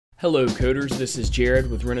Hello coders, this is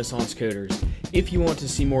Jared with Renaissance Coders. If you want to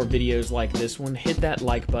see more videos like this one, hit that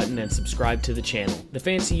like button and subscribe to the channel. The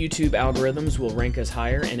fancy YouTube algorithms will rank us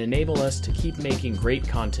higher and enable us to keep making great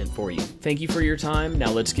content for you. Thank you for your time,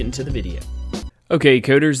 now let's get into the video. Okay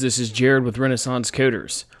coders, this is Jared with Renaissance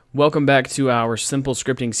Coders. Welcome back to our simple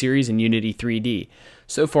scripting series in Unity 3D.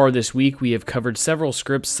 So far this week we have covered several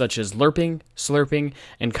scripts such as lerping, slurping,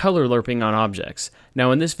 and color lerping on objects.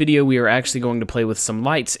 Now in this video we are actually going to play with some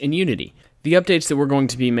lights in Unity. The updates that we're going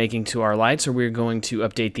to be making to our lights are we're going to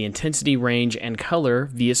update the intensity, range, and color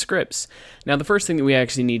via scripts. Now the first thing that we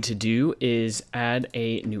actually need to do is add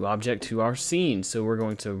a new object to our scene. So we're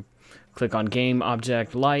going to click on Game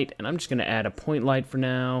Object Light, and I'm just going to add a point light for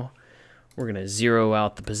now. We're going to zero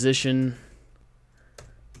out the position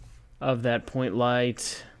of that point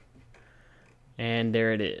light, and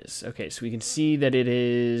there it is. Okay, so we can see that it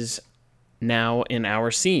is now in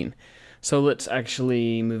our scene. So let's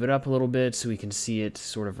actually move it up a little bit so we can see it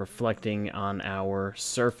sort of reflecting on our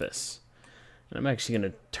surface. And I'm actually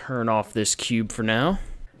going to turn off this cube for now.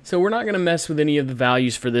 So we're not going to mess with any of the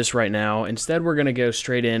values for this right now. Instead, we're going to go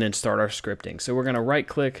straight in and start our scripting. So we're going to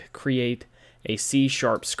right-click, create a C#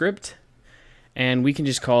 script, and we can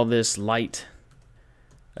just call this light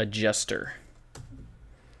adjuster.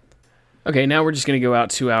 Okay, now we're just going to go out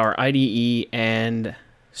to our IDE and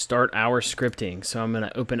start our scripting. So I'm going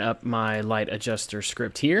to open up my light adjuster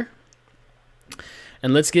script here,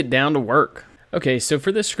 and let's get down to work. Okay, so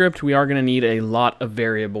for this script we are going to need a lot of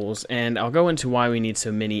variables, and I'll go into why we need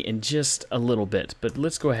so many in just a little bit, but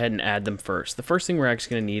let's go ahead and add them first. The first thing we're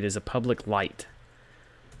actually going to need is a public light.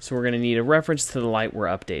 So we're going to need a reference to the light we're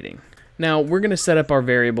updating. Now we're going to set up our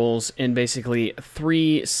variables in basically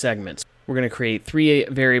 3 segments. We're going to create 3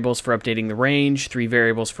 variables for updating the range, 3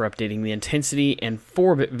 variables for updating the intensity, and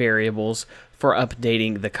 4 variables for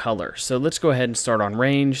updating the color. So let's go ahead and start on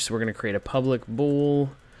range. So we're going to create a public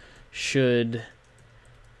bool should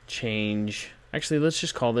change. Actually, let's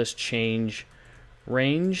just call this change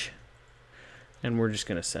range, and we're just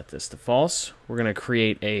going to set this to false. We're going to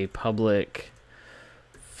create a public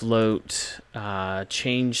float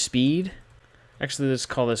change speed. Actually, let's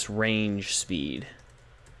call this range speed,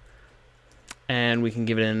 and we can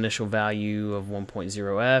give it an initial value of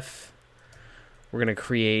 1.0f. We're going to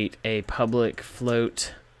create a public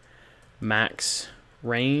float max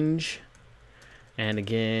range, and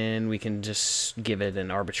again we can just give it an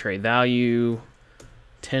arbitrary value,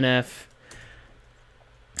 10f.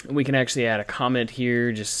 We can actually add a comment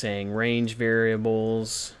here just saying range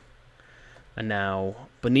variables. And now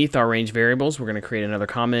beneath our range variables we're going to create another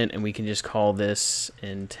comment, and we can just call this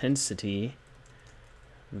intensity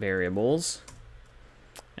variables.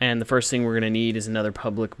 And the first thing we're going to need is another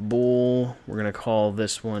public bool. We're going to call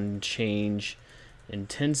this one change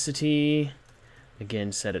intensity.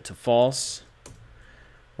 Again, set it to false.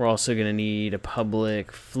 We're also going to need a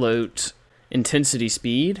public float intensity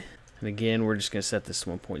speed, and again we're just going to set this to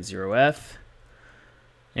 1.0f.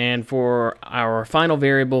 And for our final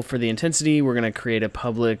variable for the intensity, we're going to create a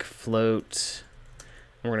public float,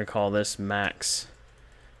 and we're going to call this max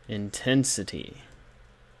intensity.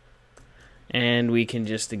 And we can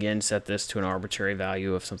just again set this to an arbitrary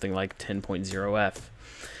value of something like 10.0f.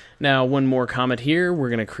 Now one more comment here. We're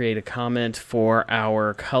going to create a comment for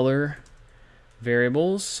our color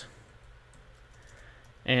variables,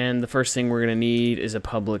 and the first thing we're going to need is a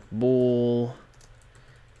public bool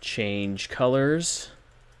change colors.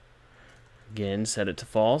 Again, set it to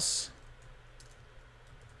false.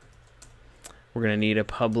 We're going to need a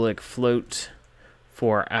public float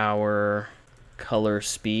for our color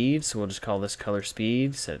speed, so we'll just call this color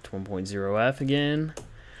speed, set it to 1.0f again.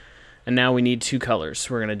 And now we need 2 colors.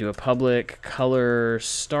 So we're going to do a public color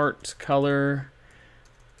start color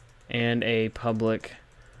and a public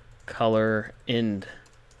color end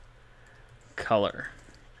color.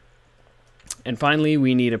 And finally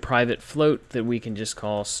we need a private float that we can just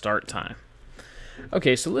call start time.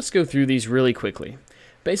 Okay, so let's go through these really quickly.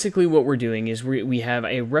 Basically what we're doing is we have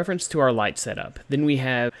a reference to our light setup. Then we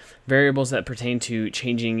have variables that pertain to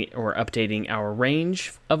changing or updating our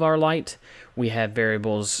range of our light. We have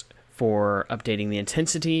variables for updating the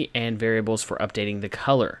intensity and variables for updating the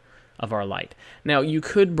color of our light. Now you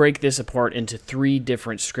could break this apart into 3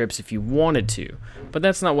 different scripts if you wanted to, but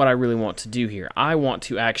that's not what I really want to do here. I want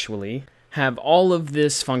to actually have all of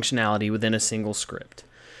this functionality within a single script.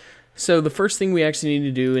 So the first thing we actually need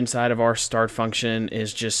to do inside of our start function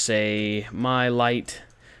is just say my light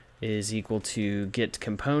is equal to get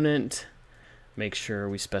component. Make sure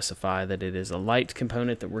we specify that it is a light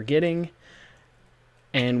component that we're getting,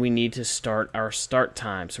 and we need to start our start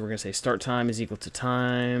time. So we're going to say start time is equal to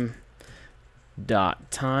time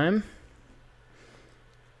dot time.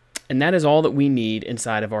 And that is all that we need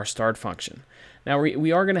inside of our start function. Now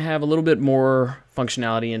we are going to have a little bit more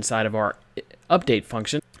functionality inside of our update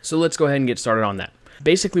function. So let's go ahead and get started on that.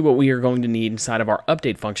 Basically what we are going to need inside of our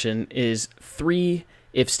update function is 3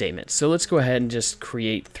 if statements. So let's go ahead and just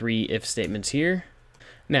create 3 if statements here.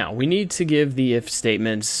 Now we need to give the if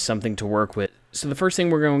statements something to work with. So the first thing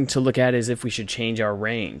we're going to look at is if we should change our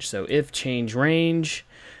range. So if change range,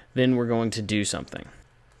 then we're going to do something.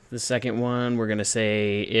 The second one, we're going to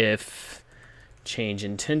say if change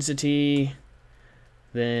intensity,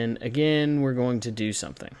 then again, we're going to do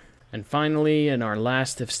something. And finally, in our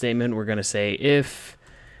last if statement, we're going to say if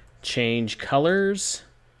change colors,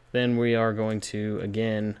 then we are going to,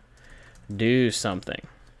 again, do something.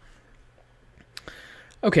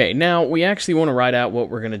 Okay, now we actually want to write out what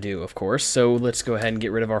we're going to do, of course. So let's go ahead and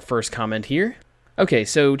get rid of our first comment here. Okay,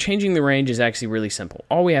 so changing the range is actually really simple.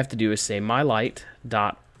 All we have to do is say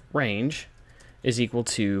myLight.range is equal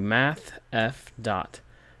to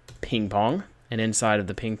mathf.pingpong. And inside of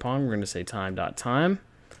the ping-pong, we're going to say time.time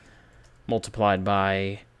multiplied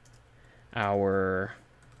by our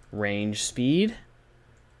range speed.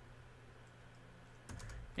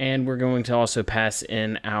 And we're going to also pass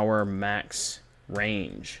in our max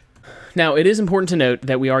range. Now, it is important to note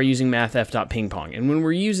that we are using mathf.pingpong. And when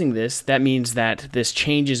we're using this, that means that this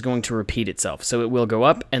change is going to repeat itself. So it will go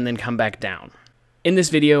up and then come back down. In this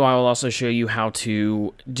video, I will also show you how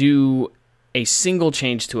to do a single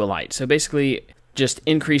change to a light. So basically, just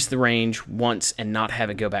increase the range once and not have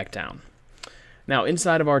it go back down. Now,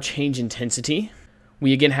 inside of our change intensity,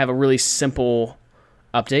 we again have a really simple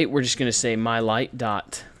update. We're just going to say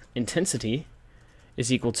myLight.intensity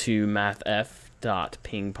is equal to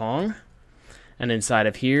mathf.pingpong. And inside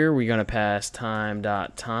of here, we're going to pass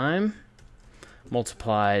time.time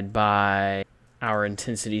multiplied by our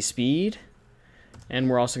intensity speed. And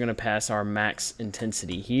we're also going to pass our max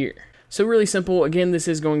intensity here. So really simple. Again, this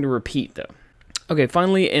is going to repeat though. Okay,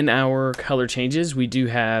 finally in our color changes, we do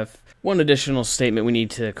have one additional statement we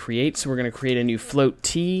need to create. So we're going to create a new float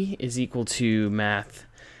t is equal to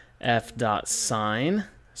mathf.sign.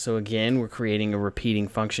 So again, we're creating a repeating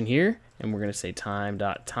function here, and we're going to say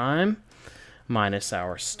time.time minus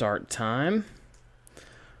our start time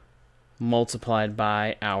multiplied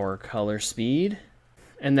by our color speed.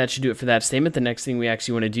 And that should do it for that statement. The next thing we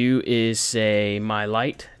actually want to do is say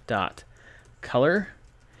myLight.color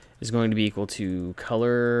is going to be equal to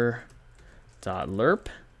color.lerp.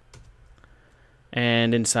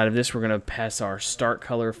 And inside of this, we're going to pass our start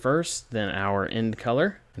color first, then our end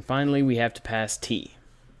color. And finally, we have to pass t.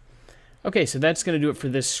 Okay, so that's going to do it for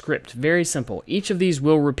this script. Very simple. Each of these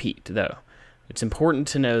will repeat, though. It's important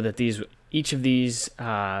to know that each of these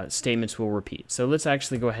statements will repeat. So let's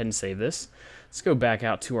actually go ahead and save this. Let's go back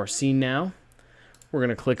out to our scene now. We're going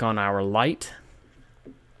to click on our light.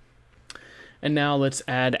 And now let's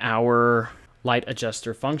add our light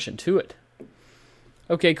adjuster function to it.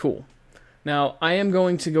 Okay, cool. Now I am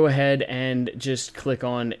going to go ahead and just click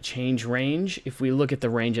on change range. If we look at the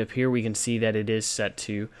range up here, we can see that it is set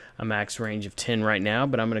to a max range of 10 right now,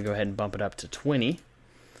 but I'm going to go ahead and bump it up to 20.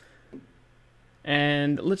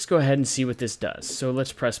 And let's go ahead and see what this does. So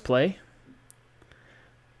let's press play.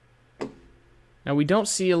 Now we don't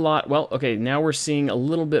see a lot. Well, okay, now we're seeing a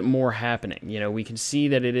little bit more happening. You know, we can see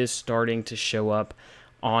that it is starting to show up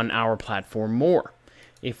on our platform more.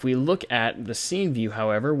 If we look at the scene view,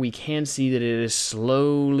 however, we can see that it is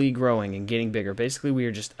slowly growing and getting bigger. Basically, we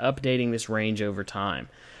are just updating this range over time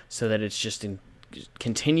so that it's just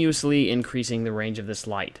continuously increasing the range of this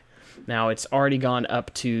light. Now it's already gone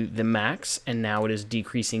up to the max, and now it is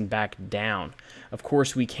decreasing back down. Of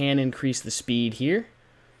course, we can increase the speed here.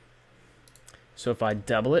 So if I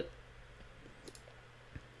double it,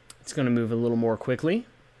 it's going to move a little more quickly.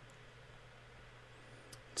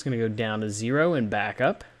 It's going to go down to 0 and back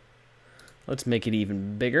up. Let's make it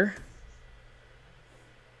even bigger.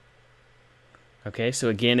 Okay, so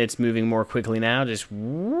again, it's moving more quickly now, just,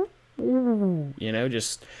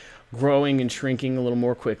 just growing and shrinking a little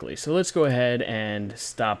more quickly. So let's go ahead and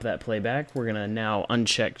stop that playback. We're going to now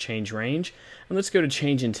uncheck change range, and let's go to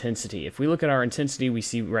change intensity. If we look at our intensity, we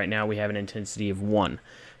see right now we have an intensity of 1.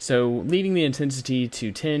 So leaving the intensity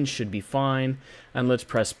to 10 should be fine, and let's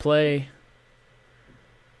press play.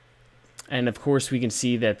 And of course, we can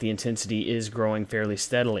see that the intensity is growing fairly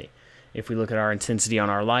steadily. If we look at our intensity on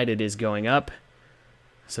our light, it is going up.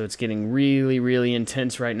 So it's getting really, really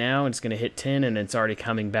intense right now. It's going to hit 10, and it's already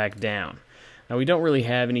coming back down. Now, we don't really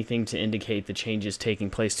have anything to indicate the changes taking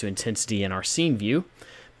place to intensity in our scene view,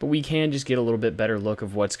 but we can just get a little bit better look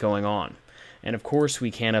of what's going on. And of course,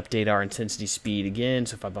 we can update our intensity speed again.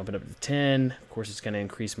 So if I bump it up to 10, of course, it's going to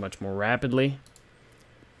increase much more rapidly.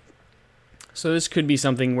 So this could be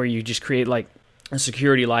something where you just create like a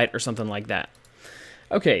security light or something like that.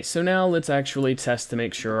 Okay, so now let's actually test to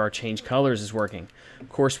make sure our change colors is working. Of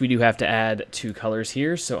course, we do have to add 2 colors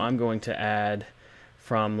here, so I'm going to add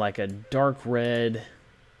from like a dark red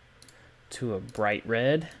to a bright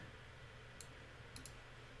red.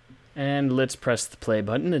 And let's press the play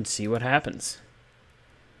button and see what happens.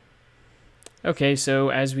 Okay, so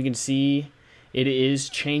as we can see, it is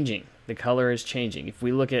changing. The color is changing. If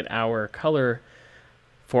we look at our color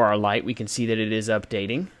for our light, we can see that it is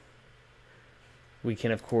updating. We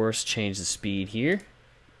can, of course, change the speed here.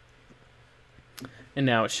 And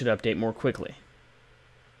now it should update more quickly.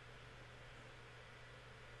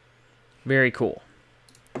 Very cool.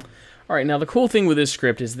 All right, now the cool thing with this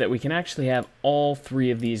script is that we can actually have all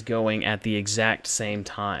 3 of these going at the exact same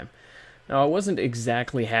time. Now, I wasn't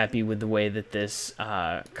exactly happy with the way that this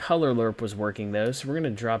color lerp was working, though, so we're going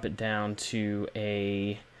to drop it down to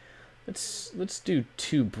a... Let's do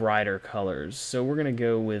 2 brighter colors. So we're going to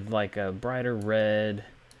go with like a brighter red,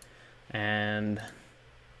 and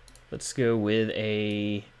let's go with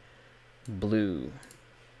a blue.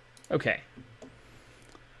 Okay.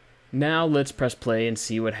 Now let's press play and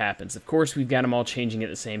see what happens. Of course, we've got them all changing at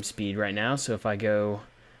the same speed right now, so if I go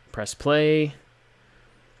press play,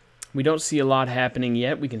 we don't see a lot happening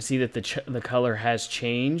yet. We can see that the color has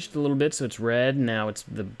changed a little bit, so it's red, now it's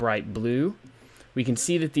the bright blue. We can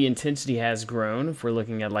see that the intensity has grown if we're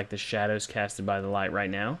looking at like the shadows casted by the light right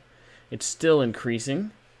now. It's still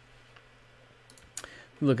increasing.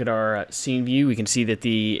 Look at our scene view, we can see that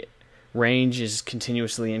the range is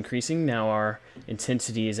continuously increasing. Now our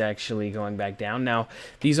intensity is actually going back down. Now,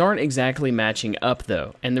 these aren't exactly matching up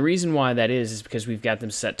though, and the reason why that is because we've got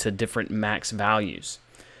them set to different max values.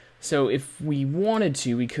 So if we wanted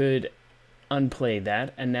to, we could unplay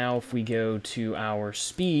that, and now if we go to our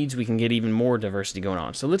speeds, we can get even more diversity going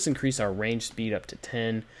on. So let's increase our range speed up to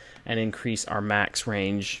 10 and increase our max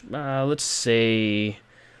range, let's say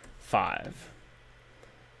 5.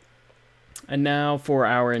 And now for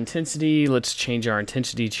our intensity, let's change our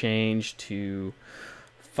intensity change to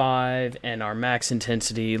 5, and our max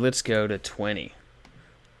intensity, let's go to 20.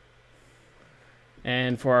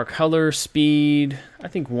 And for our color speed, I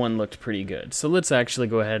think 1 looked pretty good. So let's actually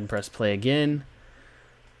go ahead and press play again.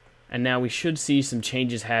 And now we should see some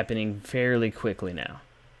changes happening fairly quickly now.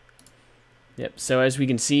 Yep, so as we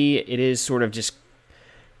can see, it is sort of just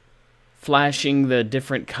flashing the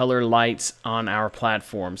different color lights on our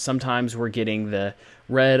platform. Sometimes we're getting the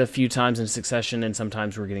red a few times in succession, and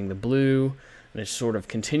sometimes we're getting the blue. And it's sort of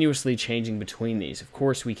continuously changing between these. Of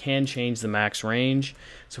course, we can change the max range.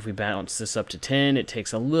 So if we bounce this up to 10, it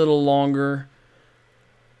takes a little longer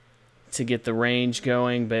to get the range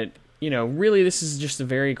going. But, you know, really this is just a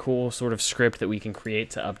very cool sort of script that we can create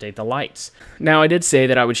to update the lights. Now, I did say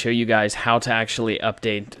that I would show you guys how to actually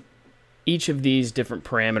update each of these different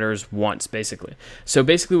parameters once, basically. So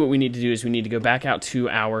basically what we need to do is we need to go back out to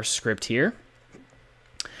our script here.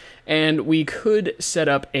 And we could set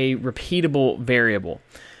up a repeatable variable.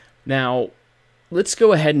 Now, let's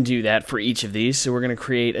go ahead and do that for each of these. So we're going to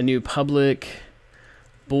create a new public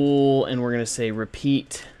bool, and we're going to say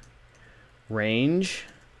repeat range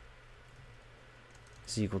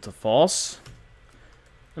is equal to false.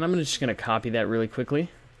 And I'm just going to copy that really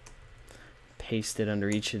quickly, paste it under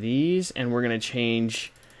each of these, and we're going to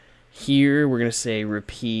change here. We're going to say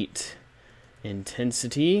repeat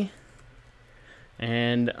intensity.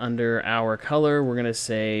 And under our color, we're going to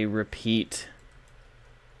say repeat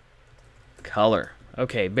color.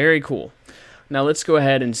 Okay, very cool. Now let's go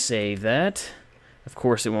ahead and save that. Of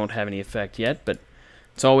course, it won't have any effect yet, but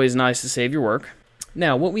it's always nice to save your work.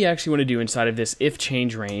 Now, what we actually want to do inside of this if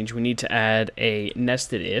change range, we need to add a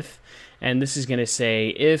nested if. And this is going to say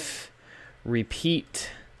if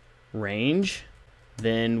repeat range,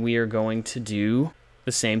 then we are going to do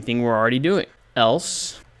the same thing we're already doing.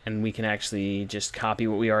 Else, and we can actually just copy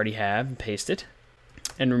what we already have and paste it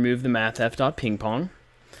and remove the mathf.pingpong.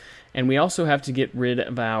 And we also have to get rid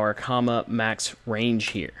of our comma max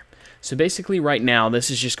range here. So basically right now this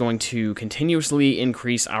is just going to continuously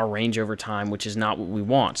increase our range over time, which is not what we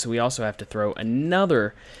want. So we also have to throw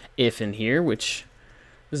another if in here, which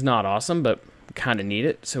is not awesome, but we kind of need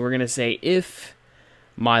it. So we're going to say if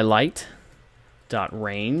my light dot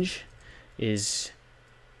range is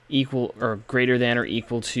equal or greater than or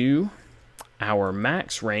equal to our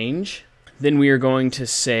max range, then we are going to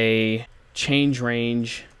say change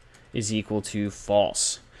range is equal to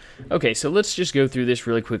false. Okay, so let's just go through this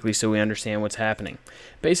really quickly so we understand what's happening.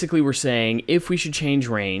 Basically, we're saying if we should change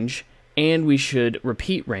range, and we should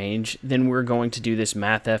repeat range, then we're going to do this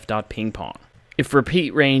mathf.pingpong. If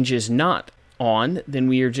repeat range is not on, then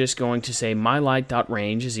we are just going to say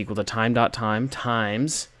mylight.range is equal to time.time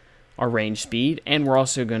times our range speed, and we're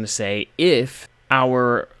also going to say if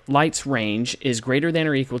our light's range is greater than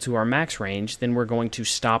or equal to our max range, then we're going to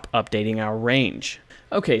stop updating our range.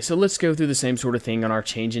 Okay, so let's go through the same sort of thing on our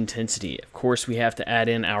change intensity. Of course, we have to add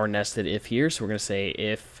in our nested if here, so we're going to say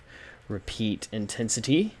if repeat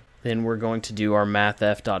intensity. Then we're going to do our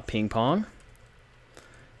mathf.pingpong,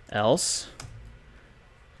 else,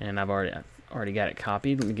 and I've already got it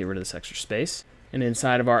copied. Let me get rid of this extra space. And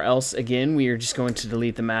inside of our else, again, we are just going to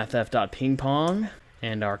delete the mathf.pingpong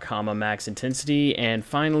and our comma max intensity. And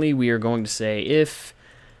finally, we are going to say if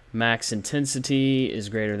max intensity is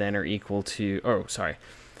greater than or equal to,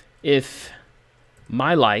 if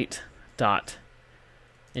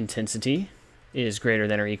mylight.intensity is greater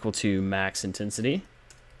than or equal to max intensity,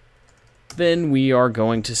 then we are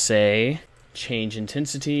going to say change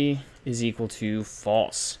intensity is equal to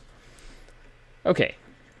false. Okay,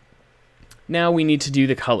 now we need to do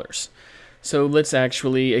the colors. So let's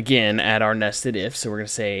actually, again, add our nested if. So we're going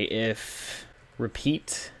to say if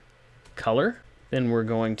repeat color, then we're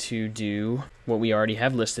going to do what we already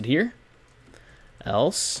have listed here.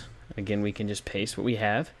 Else, again, we can just paste what we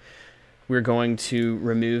have. We're going to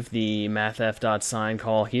remove the mathf.sign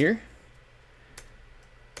call here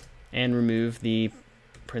and remove the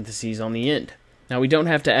parentheses on the end. Now we don't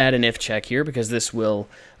have to add an if check here because this will,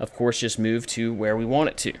 of course, just move to where we want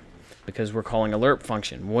it to because we're calling a lerp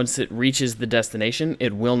function. Once it reaches the destination,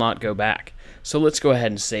 it will not go back. So let's go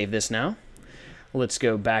ahead and save this now. Let's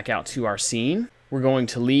go back out to our scene. We're going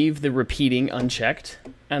to leave the repeating unchecked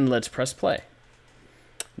and let's press play.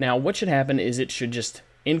 Now what should happen is it should just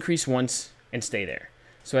increase once and stay there.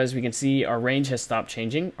 So as we can see, our range has stopped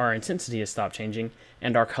changing, our intensity has stopped changing,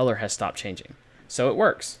 and our color has stopped changing. So it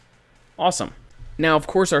works. Awesome. Now, of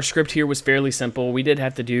course, our script here was fairly simple. We did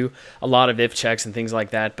have to do a lot of if checks and things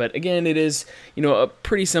like that. But again, it is, a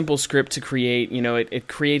pretty simple script to create. It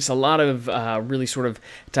creates a lot of really sort of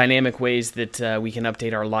dynamic ways that we can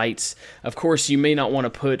update our lights. Of course, you may not want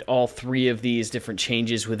to put all three of these different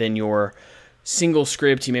changes within your single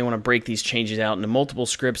script. You may want to break these changes out into multiple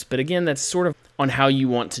scripts, but again, that's sort of on how you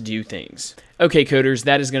want to do things. Okay, coders,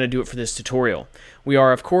 that is going to do it for this tutorial. We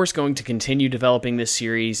are, of course, going to continue developing this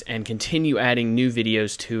series and continue adding new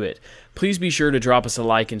videos to it. Please be sure to drop us a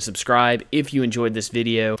like and subscribe if you enjoyed this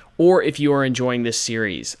video or if you are enjoying this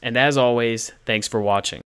series. And as always, thanks for watching.